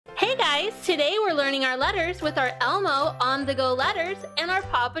guys, today we're learning our letters with our Elmo on-the-go letters and our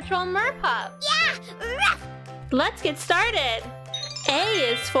Paw Patrol Merpup. Yeah! Let's get started.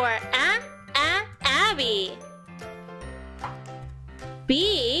 A is for Abby.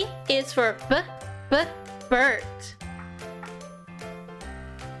 B is for Bert.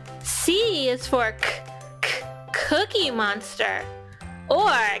 C is for Cookie Monster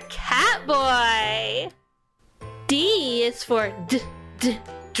or Catboy. D is for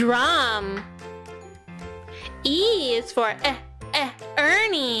Drum. E is for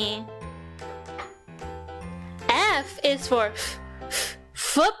Ernie. F is for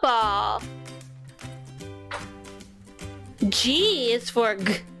Football. G is for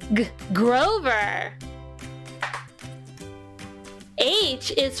Grover.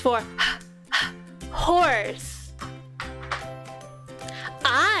 H is for Horse.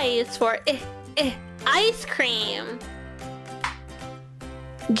 I is for Ice Cream.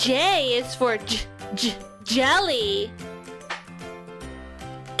 J is for Jelly.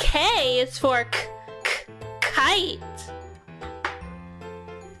 K is for Kite.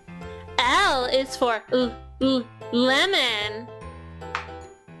 L is for Lemon.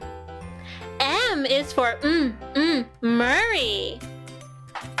 M is for Murray.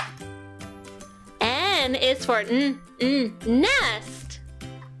 N is for Nest.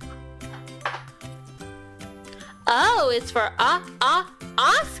 O is for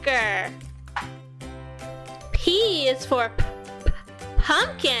Oscar. P is for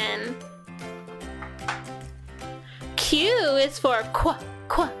Pumpkin. Q is for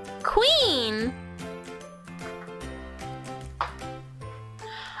Queen.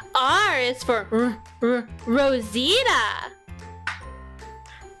 R is for Rosita.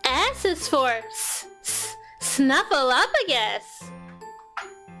 S is for Snuffleupagus.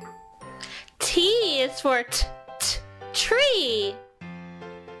 T is for Tree.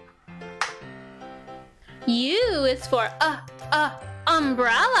 U is for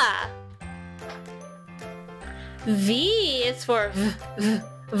Umbrella. V is for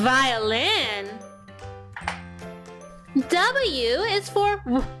Violin. W is for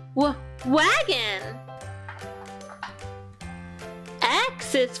Wagon.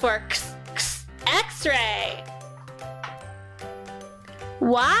 X is for X-ray.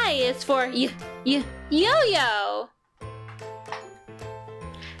 Y is for Yo-yo.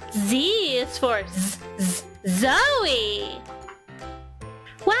 Z is for Zoe.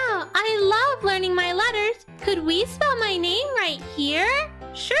 Wow, I love learning my letters. Could we spell my name right here?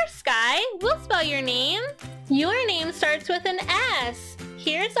 Sure, Sky, we'll spell your name. Your name starts with an S.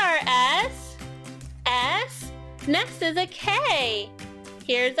 Here's our S. S. Next is a K.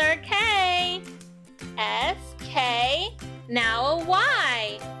 Here's our K. S, K. Now a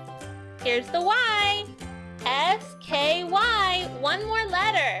Y. Here's the Y. S, K, Y. One more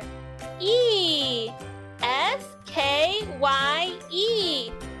letter. E. S, K, Y,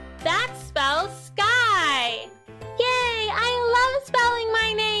 E. That spells sky. Yay, I love spelling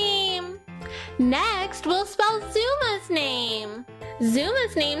my name. Next, we'll spell Zuma's name.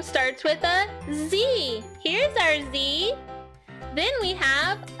 Zuma's name starts with a Z. Here's our Z. Then we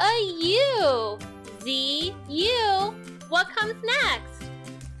have a U. Z, U. What comes next?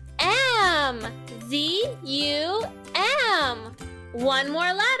 M. Z, U, M. One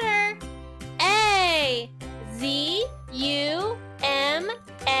more letter. A. Z, U, M,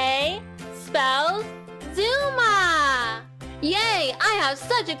 A spells Zuma. Yay, I have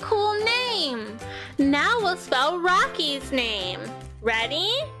such a cool name. Now we'll spell Rocky's name. Ready?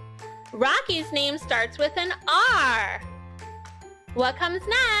 Rocky's name starts with an R. What comes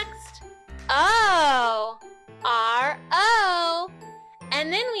next? O. R, O.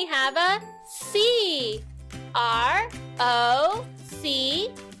 And then we have a C. R, O, C.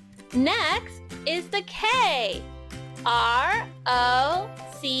 Next is the K. R, O,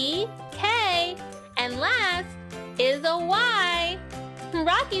 C, K. And last is a Y.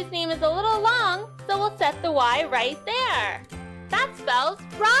 Rocky's name is a little long, so we'll set the Y right there. That spells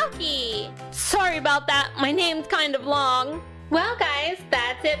Rocky. Sorry about that, my name's kind of long. Well guys,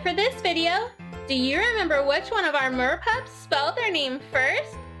 that's it for this video. Do you remember which one of our Merpups spelled their name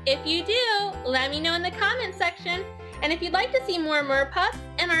first? If you do, let me know in the comment section. And if you'd like to see more Merpups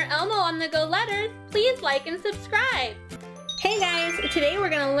and our Elmo on the go letters, please like and subscribe. Hey guys, today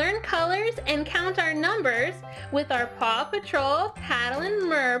we're gonna learn colors and count our numbers with our Paw Patrol Paddlin'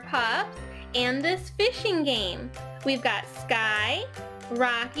 Merpups and this fishing game. We've got Sky,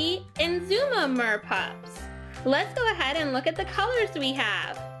 Rocky, and Zuma Merpups. Let's go ahead and look at the colors we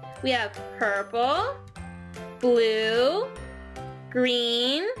have. We have purple, blue,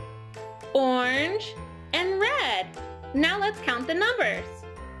 green, orange, and red. Now let's count the numbers.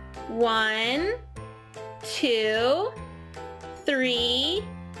 1, 2, 3,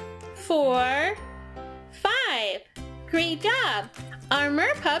 4, 5. Great job! Our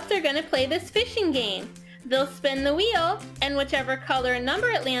merpups are going to play this fishing game. They'll spin the wheel, and whichever color and number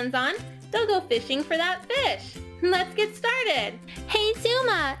it lands on, they'll go fishing for that fish. Let's get started. Hey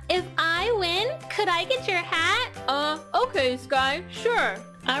Zuma, if I win, could I get your hat? Okay Sky, sure.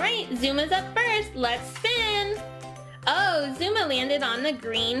 Alright, Zuma's up first. Let's spin. Oh, Zuma landed on the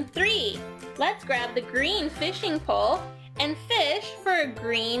green 3. Let's grab the green fishing pole and fish for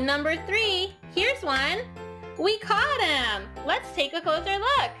green number 3. Here's one. We caught him. Let's take a closer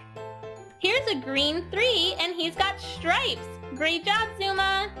look. Here's a green 3 and he's got stripes. Great job,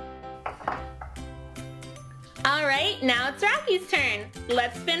 Zuma. Alright, now it's Rocky's turn.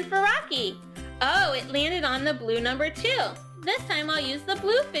 Let's spin for Rocky. Oh, it landed on the blue number 2. This time I'll use the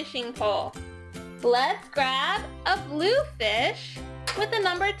blue fishing pole. Let's grab a blue fish with a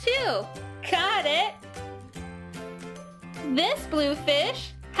number 2. Got it. This blue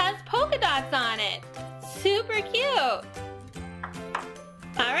fish has polka dots on it. Super cute.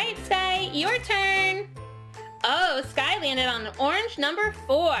 Alright, Sky, your turn. Oh, Sky landed on orange number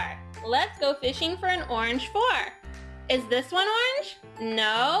 4. Let's go fishing for an orange 4. Is this one orange?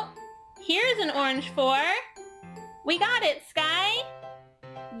 No. Here's an orange 4. We got it, Sky.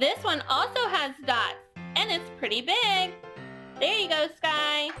 This one also has dots, and it's pretty big. There you go,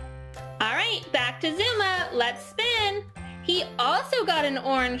 Sky. Alright, back to Zuma. Let's spin. He also got an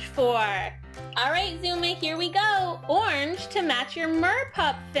orange 4. Alright, Zuma, here we go. Orange to match your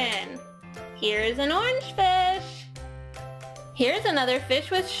merpup fin. Here's an orange fish. Here's another fish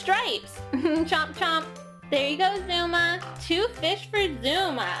with stripes. Chomp, chomp. There you go, Zuma. 2 fish for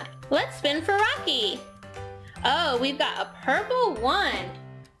Zuma. Let's spin for Rocky. Oh, we've got a purple 1.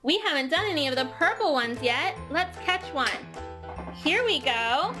 We haven't done any of the purple ones yet. Let's catch one. Here we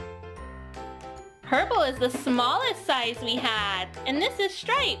go. Purple is the smallest size we had, and this is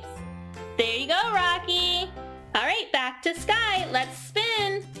stripes. There you go, Rocky. Alright, back to Sky. Let's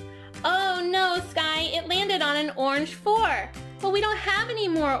spin. Oh no, Sky, it landed on an orange 4. But we don't have any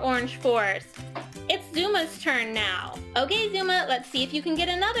more orange 4s. It's Zuma's turn now. Okay, Zuma, let's see if you can get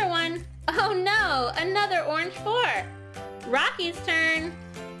another one. Oh no, another orange 4. Rocky's turn.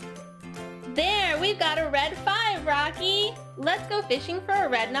 There, we've got a red 5, Rocky. Let's go fishing for a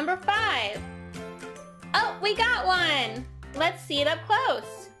red number 5. Oh, we got one. Let's see it up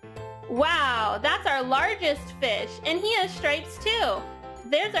close. Wow, that's our largest fish, and he has stripes too.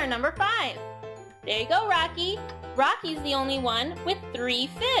 There's our number 5. There you go, Rocky. Rocky's the only one with 3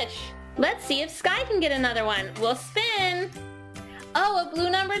 fish. Let's see if Sky can get another one. We'll spin. Oh, a blue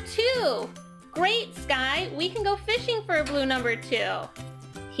number 2. Great, Sky. We can go fishing for a blue number 2.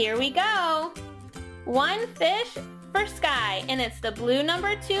 Here we go. 1 fish for Sky, and it's the blue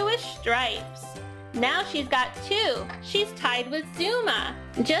number 2 with stripes. Now she's got 2. She's tied with Zuma.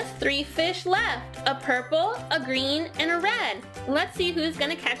 Just 3 fish left. A purple, a green, and a red. Let's see who's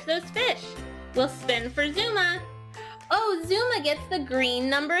gonna catch those fish. We'll spin for Zuma. Oh, Zuma gets the green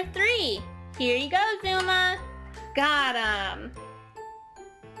number 3. Here you go, Zuma. Got him.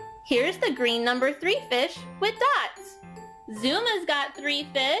 Here's the green number 3 fish with dots. Zuma's got 3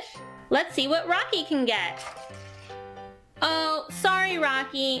 fish. Let's see what Rocky can get. Oh, sorry,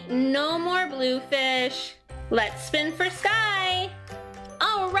 Rocky. No more blue fish. Let's spin for Sky.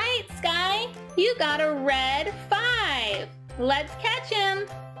 All right, Sky. You got a red 5. Let's catch him.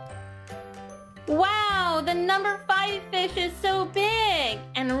 Wow, the number 5 fish is so big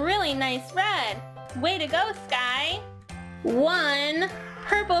and really nice red. Way to go, Sky. 1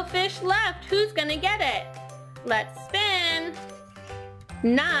 purple fish left. Who's gonna get it? Let's spin.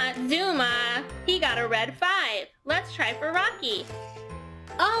 Not Zuma. He got a red 5. Let's try for Rocky.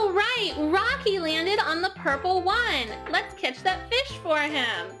 All right, Rocky landed on the purple 1. Let's catch that fish for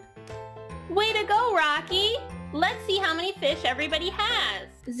him. Way to go, Rocky. Let's see how many fish everybody has.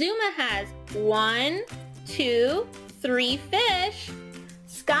 Zuma has 1, 2, 3 fish.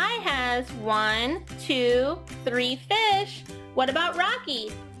 Sky has 1, 2, 3 fish. What about Rocky?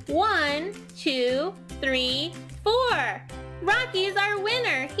 1, 2, 3, 4. Rocky is our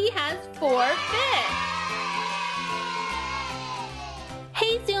winner. He has 4 fish.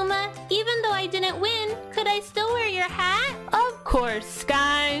 Hey Zuma, even though I didn't win, could I still wear your hat? Of course,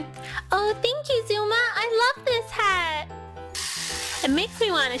 Sky. Oh, thank you, Zuma. I love this hat. It makes me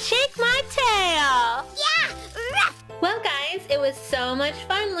want to shake my tail. Yeah! Well, guys, it was so much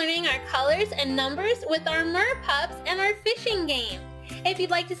fun learning our colors and numbers with our merpups and our fishing game. If you'd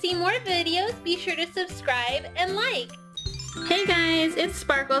like to see more videos, be sure to subscribe and like. Hey guys, it's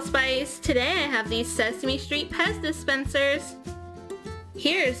Sparkle Spice. Today I have these Sesame Street Pez dispensers.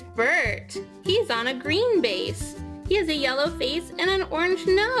 Here's Bert. He's on a green base. He has a yellow face and an orange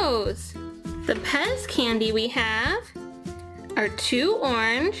nose. The Pez candy we have are 2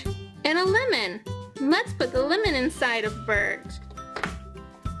 orange and a lemon. Let's put the lemon inside of Bert.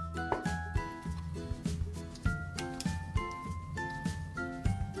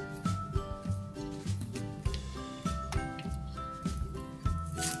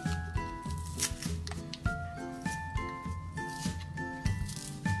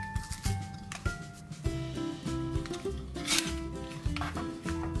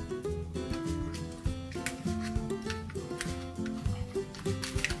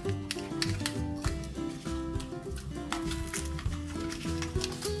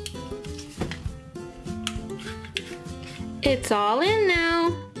 It's all in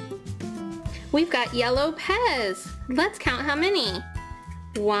now. We've got yellow Pez. Let's count how many.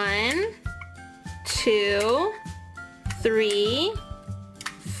 1, 2, 3,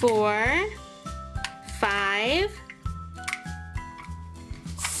 4, 5,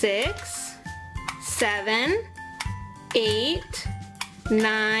 6, 7, 8,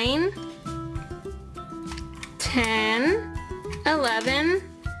 9, 10, 11,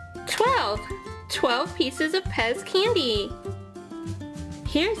 12. 12 pieces of Pez candy.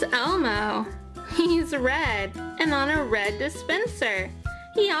 Here's Elmo. He's red and on a red dispenser.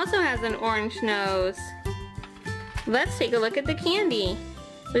 He also has an orange nose. Let's take a look at the candy.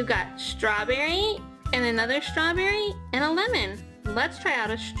 We've got strawberry and another strawberry and a lemon. Let's try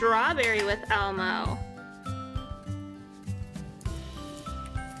out a strawberry with Elmo.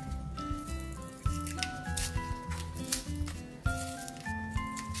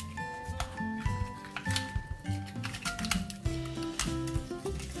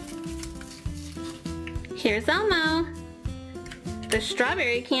 Here's Elmo. The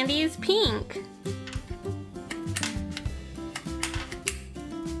strawberry candy is pink.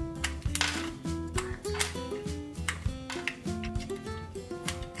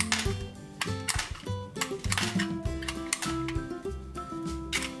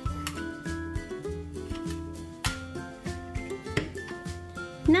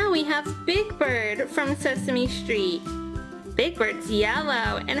 Now we have Big Bird from Sesame Street. Big Bird's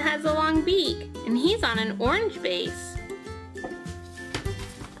yellow and has a long beak, and he's on an orange base.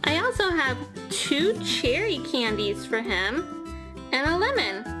 I also have 2 cherry candies for him and a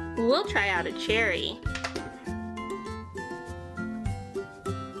lemon. We'll try out a cherry.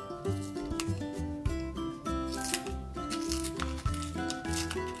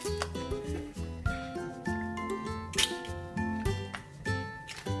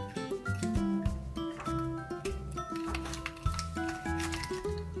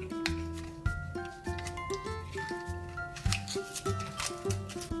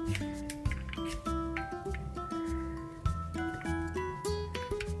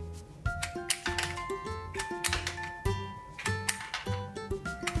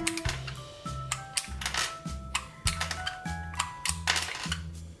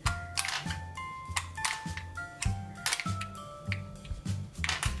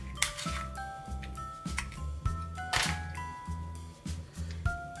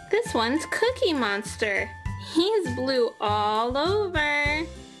 This one's Cookie Monster. He's blue all over.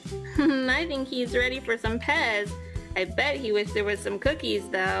 I think he's ready for some Pez. I bet he wished there was some cookies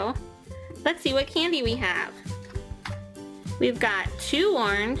though. Let's see what candy we have. We've got 2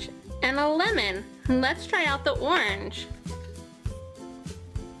 orange and a lemon. Let's try out the orange.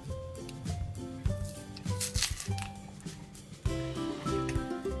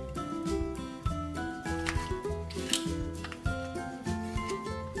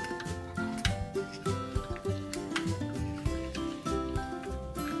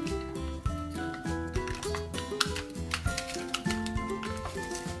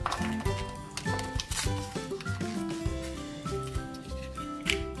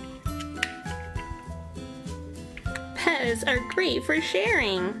 Pez are great for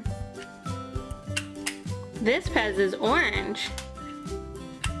sharing. This Pez is orange.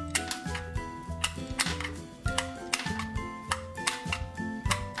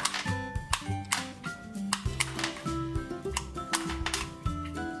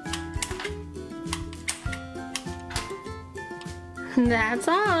 That's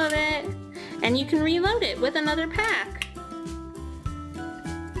all of it. And you can reload it with another pack.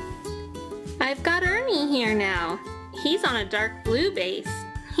 I've got Ernie here now. He's on a dark blue base.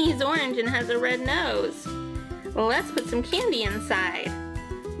 He's orange and has a red nose. Let's put some candy inside.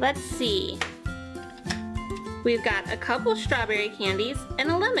 Let's see. We've got a couple strawberry candies and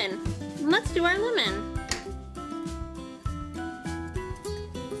a lemon. Let's do our lemon.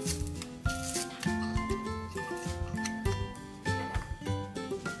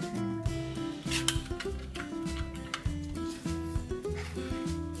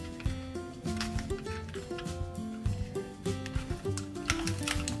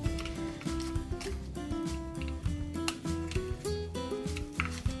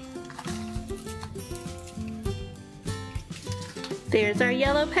 There's our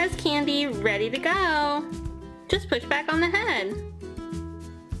yellow Pez candy ready to go. Just push back on the head.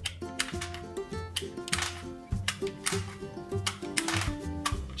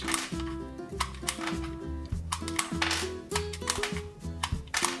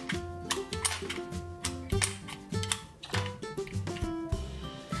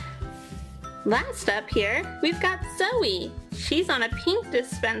 Last up here, we've got Zoe. She's on a pink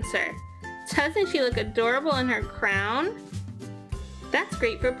dispenser. Doesn't she look adorable in her crown? That's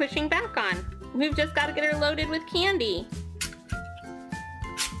great for pushing back on. We've just got to get her loaded with candy.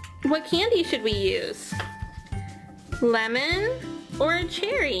 What candy should we use? Lemon or a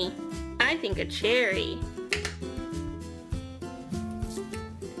cherry? I think a cherry.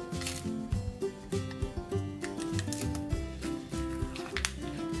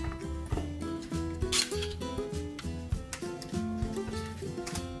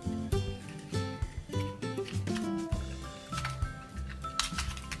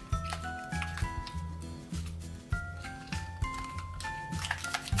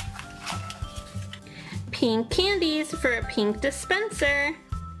 Pink candies for a pink dispenser.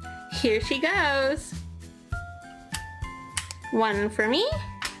 Here she goes. One for me,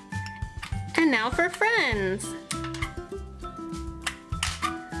 and now for friends.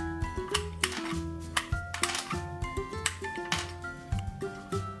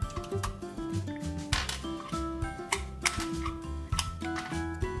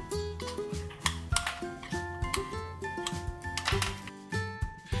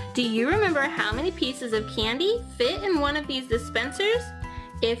 Do you remember how many pieces of candy fit in one of these dispensers?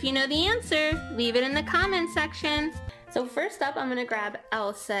 If you know the answer, leave it in the comment section. So first up, I'm gonna grab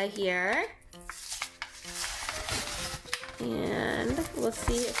Elsa here. And we'll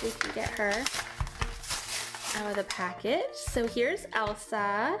see if we can get her out of the package. So here's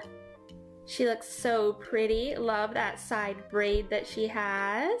Elsa. She looks so pretty. Love that side braid that she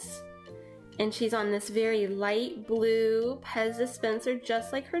has. And she's on this very light blue Pez dispenser,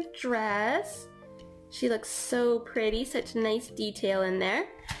 just like her dress. She looks so pretty, such nice detail in there.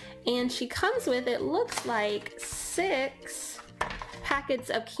 And she comes with, it looks like 6 packets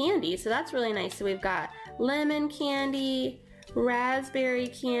of candy, so that's really nice. So we've got lemon candy, raspberry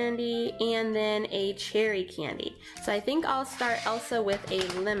candy, and then a cherry candy. So I think I'll start Elsa with a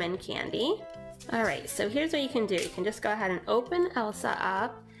lemon candy. All right, so here's what you can do. You can just go ahead and open Elsa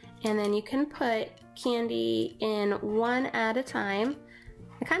up, and then you can put candy in one at a time.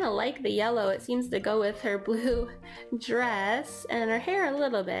 I kind of like the yellow. It seems to go with her blue dress and her hair a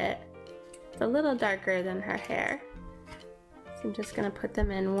little bit. It's a little darker than her hair. So I'm just gonna put them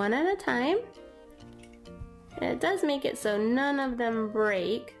in one at a time. And it does make it so none of them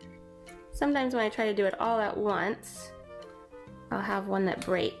break. Sometimes when I try to do it all at once, I'll have one that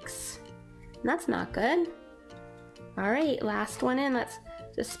breaks. And that's not good. All right, last one in. Let's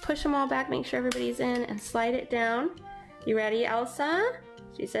just push them all back, make sure everybody's in, and slide it down. You ready, Elsa?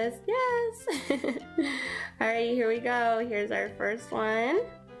 She says yes. All right, here we go. Here's our first one.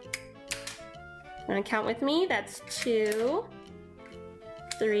 Wanna count with me? That's 2,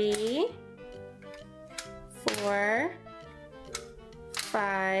 3, 4,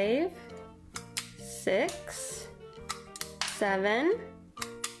 5, 6, 7,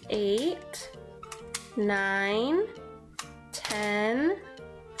 8, 9, 10,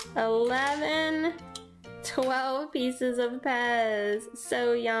 11, 12 pieces of Pez.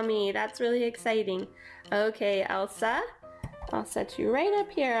 So yummy. That's really exciting. Okay, Elsa, I'll set you right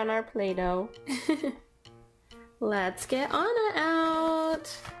up here on our Play-Doh. Let's get Anna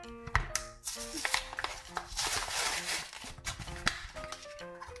out.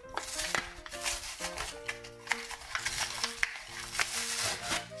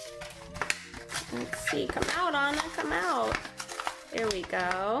 Let's see, come out, Anna, come out. There we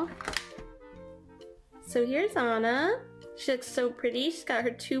go. So here's Anna. She looks so pretty. She's got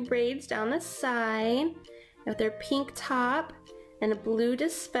her 2 braids down the side with her pink top and a blue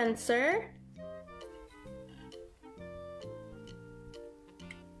dispenser.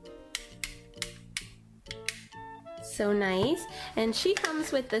 So nice. And she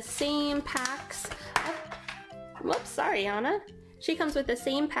comes with the same packs of, whoops, sorry, Anna. She comes with the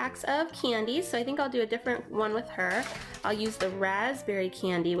same packs of candies, so I think I'll do a different one with her. I'll use the raspberry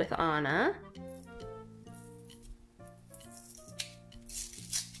candy with Anna.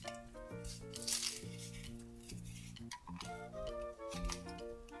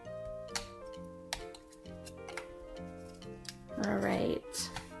 All right,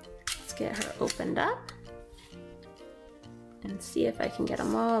 let's get her opened up and see if I can get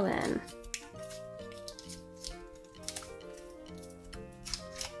them all in.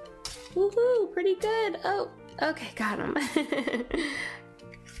 Woohoo, pretty good. Oh, Okay, got him.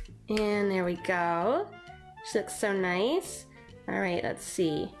 And there we go. She looks so nice. All right, let's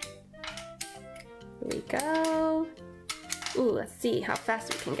see. Here we go. Ooh, let's see how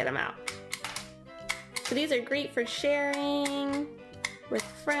fast we can get them out. So these are great for sharing with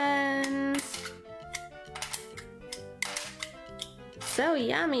friends. So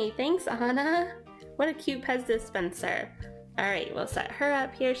yummy. Thanks, Anna. What a cute Pez dispenser. All right, we'll set her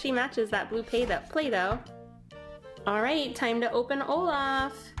up here. She matches that blue Play-Doh. All right, time to open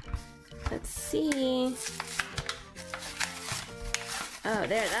Olaf. Let's see. Oh,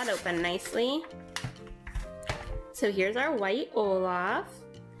 there, that opened nicely. So here's our white Olaf.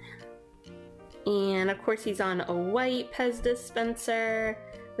 And of course he's on a white Pez dispenser.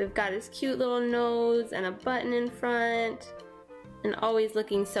 We've got his cute little nose and a button in front. And always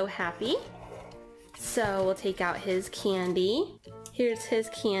looking so happy. So we'll take out his candy. Here's his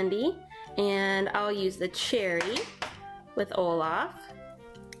candy. And I'll use the cherry with Olaf.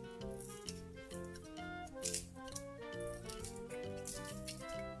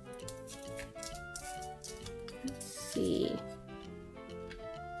 Let's see.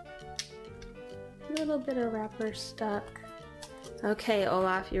 A little bit of wrapper stuck. Okay,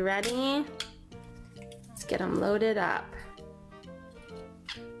 Olaf, you ready? Let's get them loaded up.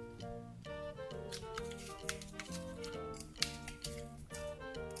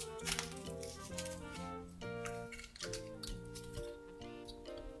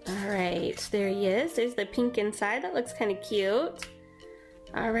 Alright, there he is. There's the pink inside. That looks kind of cute.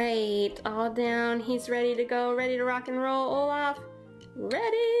 Alright, all down. He's ready to go. Ready to rock and roll. Olaf,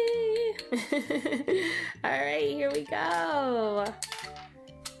 ready! Alright, here we go.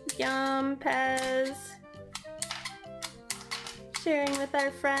 Yum, Pez. Sharing with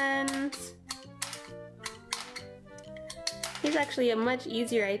our friends. He's actually a much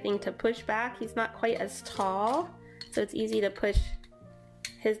easier, I think, to push back. He's not quite as tall, so it's easy to push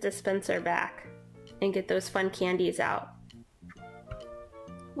his dispenser back and get those fun candies out.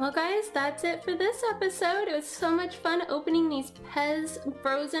 Well guys, that's it for this episode. It was so much fun opening these Pez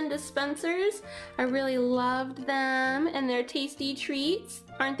frozen dispensers. I really loved them and their tasty treats.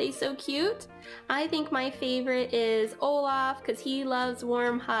 Aren't they so cute? I think my favorite is Olaf because he loves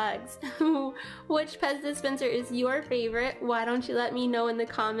warm hugs. Which Pez dispenser is your favorite? Why don't you let me know in the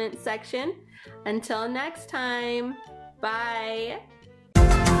comment section? Until next time, bye!